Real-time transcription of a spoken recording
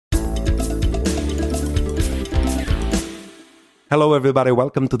Hello, everybody.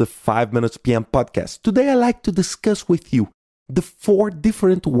 Welcome to the 5 Minutes PM podcast. Today, I'd like to discuss with you the 4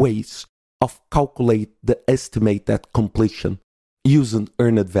 different ways of calculate the estimated completion using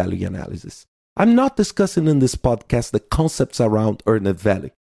earned value analysis. I'm not discussing in this podcast the concepts around earned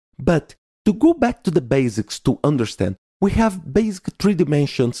value, but to go back to the basics to understand, we have basic 3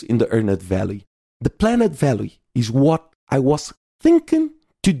 dimensions in the earned value. The planned value is what I was thinking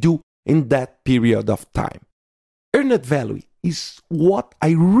to do in that period of time. Earned value is what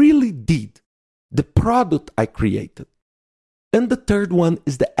I really did, the product I created. And the third one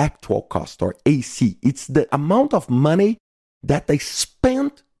is the actual cost, or AC. It's the amount of money that I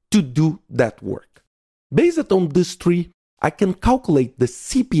spent to do that work. Based on these 3, I can calculate the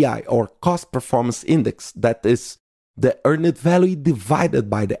CPI, or Cost Performance Index, that is the earned value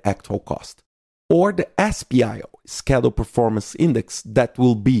divided by the actual cost, or the SPI, Schedule Performance Index, that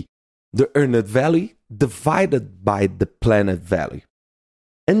will be the earned value divided by the planned value.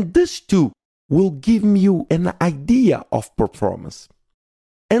 And these 2 will give you an idea of performance.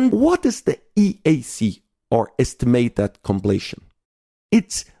 And what is the EAC, or estimated completion?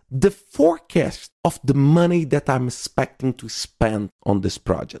 It's the forecast of the money that I'm expecting to spend on this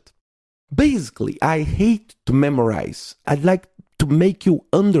project. Basically, I hate to memorize. I'd like to make you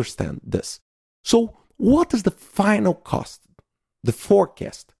understand this. So, what is the final cost? The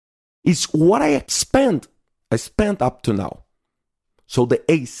forecast is what I spent up to now. So the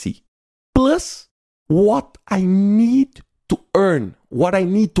AC, plus what I need to earn, what I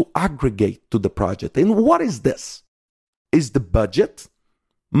need to aggregate to the project. And what is this? Is the budget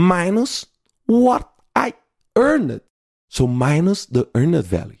minus what I earned. So minus the earned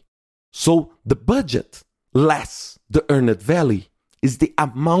value. So the budget less the earned value is the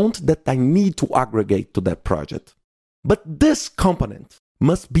amount that I need to aggregate to that project. But this component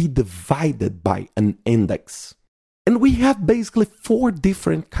must be divided by an index. And we have basically 4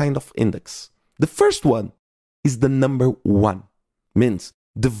 different kinds of index. The first one is the number 1. Means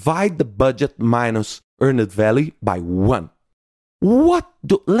divide the budget minus earned value by 1.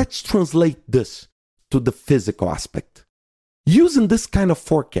 Let's translate this to the physical aspect. Using this kind of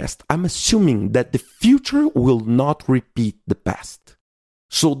forecast, I'm assuming that the future will not repeat the past.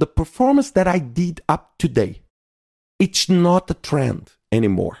 So the performance that I did up to today, it's not a trend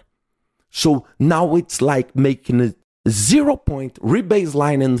anymore. So now it's like making a 0 point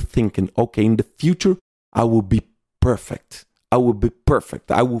rebaseline and thinking, okay, in the future, I will be perfect. I will be perfect.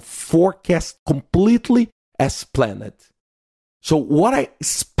 I will forecast completely as planned. So what I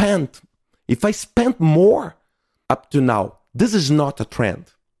spent, if I spent more up to now, this is not a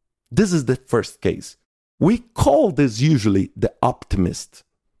trend. This is the first case. We call this usually the optimist.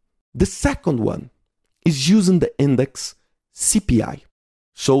 The second one is using the index CPI.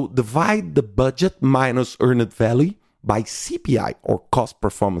 So divide the budget minus earned value by CPI, or Cost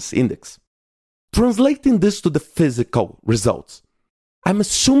Performance Index. Translating this to the physical results, I'm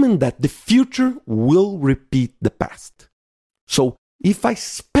assuming that the future will repeat the past. So if I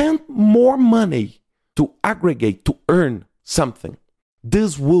spend more money to aggregate, to earn something,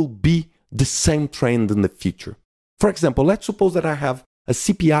 this will be the same trend in the future. For example, let's suppose that I have a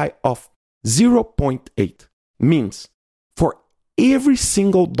CPI of 0.8. Means for every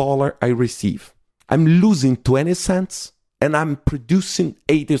single dollar I receive, I'm losing 20 cents and I'm producing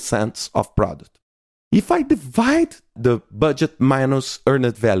 80 cents of product. If I divide the budget minus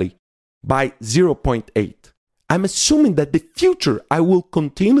earned value by 0.8, I'm assuming that the future I will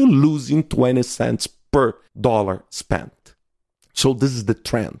continue losing 20 cents per dollar spent. So this is the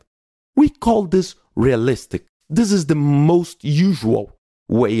trend. We call this realistic. This is the most usual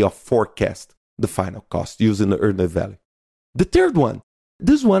way of forecast the final cost using the earned value. The third one,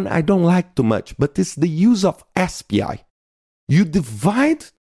 this one I don't like too much, but it's the use of SPI. You divide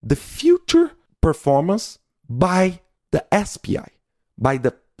the future performance by the SPI, by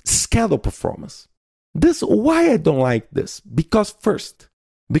the schedule performance. Why I don't like this? Because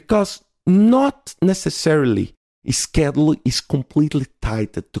not necessarily schedule is completely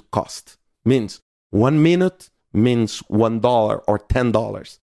tied to cost. Means 1 minute means $1 or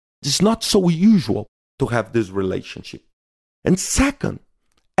 $10. It's not so usual to have this relationship. And second,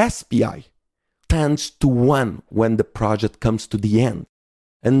 SPI tends to 1 when the project comes to the end.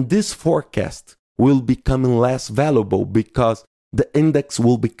 And this forecast will become less valuable because the index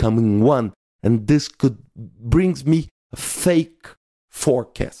will become 1. And this could brings me a fake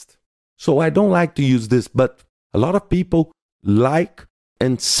forecast. So I don't like to use this, but a lot of people like,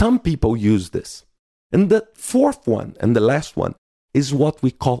 and some people use this. And the fourth one and the last one is what we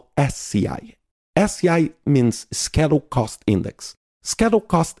call SCI. SCI means Schedule Cost Index. Schedule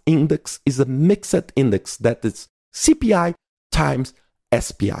Cost Index is a mixed index that is CPI times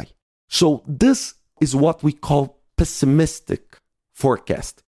SPI. So this is what we call pessimistic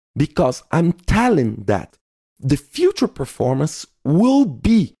forecast, because I'm telling that the future performance will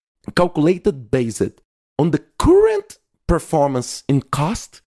be calculated based on the current performance in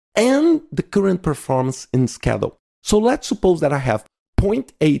cost and the current performance in schedule. So let's suppose that I have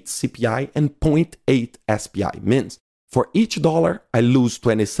 0.8 CPI and 0.8 SPI. Means for each dollar, I lose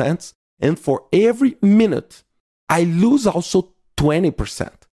 20 cents. And for every minute, I lose also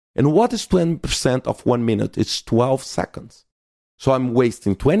 20%. And what is 20% of 1 minute? It's 12 seconds. So I'm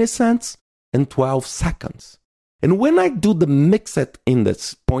wasting 20 cents and 12 seconds. And when I do the mixed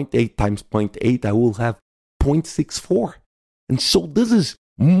index, 0.8 times 0.8, I will have 0.64. And so this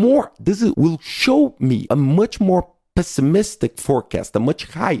will show me a much more pessimistic forecast, a much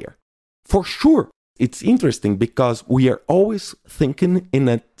higher. For sure, it's interesting because we are always thinking in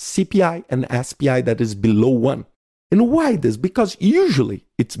a CPI and SPI that is below 1. And why this? Because usually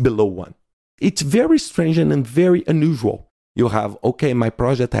it's below 1. It's very strange and very unusual. You have, okay, my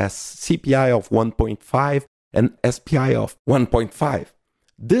project has CPI of 1.5 and SPI of 1.5.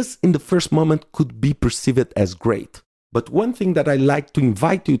 This in the first moment could be perceived as great. But one thing that I like to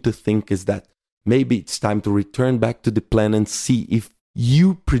invite you to think is that maybe it's time to return back to the plan and see if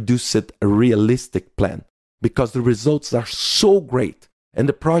you produced a realistic plan, because the results are so great and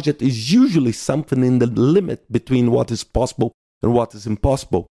the project is usually something in the limit between what is possible and what is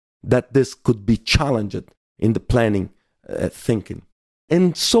impossible, that this could be challenged in the planning thinking.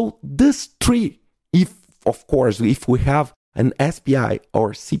 And so this three, if we have an SPI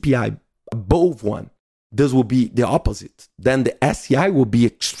or CPI above 1, this will be the opposite. Then the SCI will be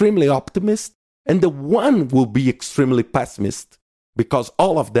extremely optimist and the 1 will be extremely pessimist, because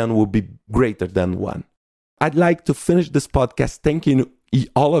all of them will be greater than 1. I'd like to finish this podcast thanking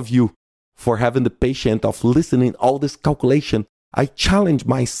all of you for having the patience of listening all this calculation. I challenge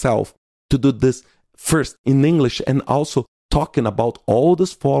myself to do this first in English and also talking about all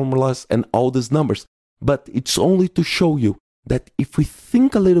these formulas and all these numbers. But it's only to show you that if we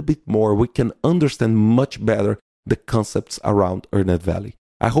think a little bit more, we can understand much better the concepts around Earned Value.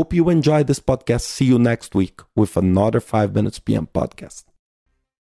 I hope you enjoyed this podcast. See you next week with another 5 Minutes PM podcast.